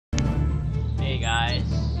guys.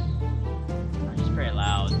 It's pretty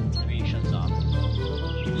loud. Let me shut this off.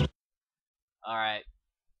 Alright.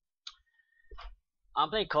 I'm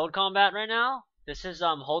playing Codecombat right now. This is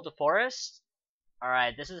Hold the Forest.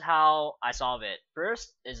 Alright, this is how I solve it.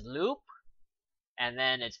 First is loop, and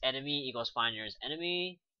then it's enemy equals find nearest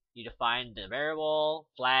enemy. You define the variable.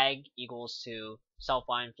 Flag equals to self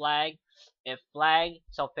find flag. If flag,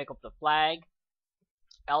 self pick up the flag.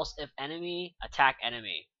 Else if enemy, attack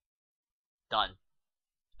enemy. Done.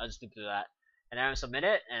 I'll just loop through that, and then I submit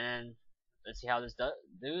it, and let's see how this does.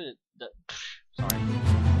 Sorry.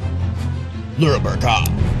 Lurberka.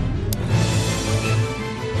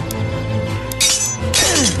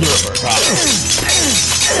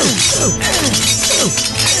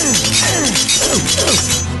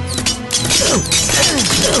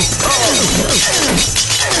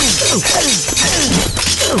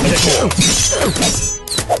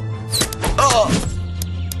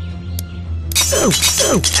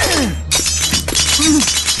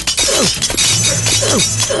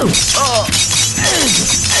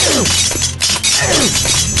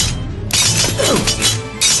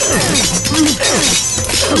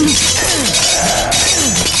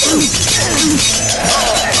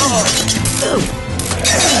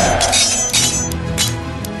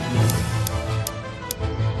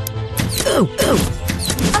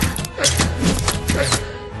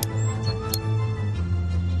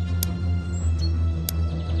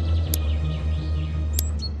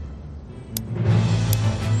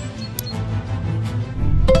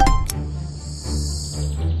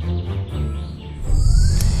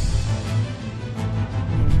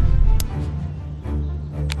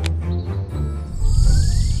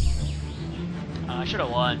 I should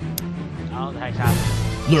have won. I don't know what the heck's happening.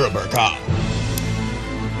 Lurberka.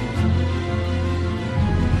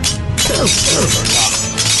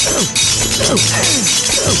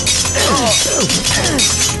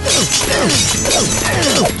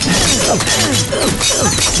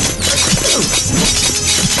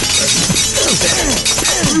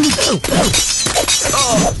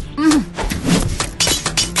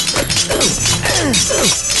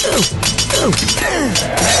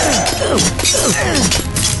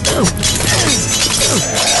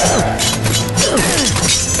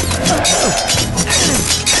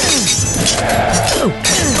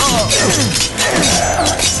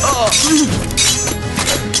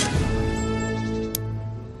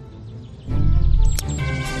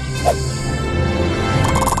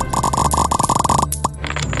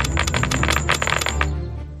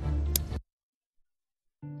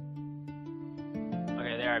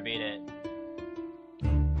 Okay, there, I beat it.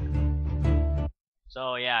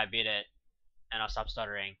 So yeah, I beat it, and I'll stop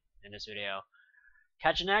stuttering in this video.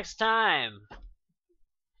 Catch you next time.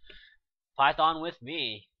 Python with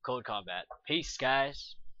me, Codecombat. Peace,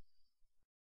 guys.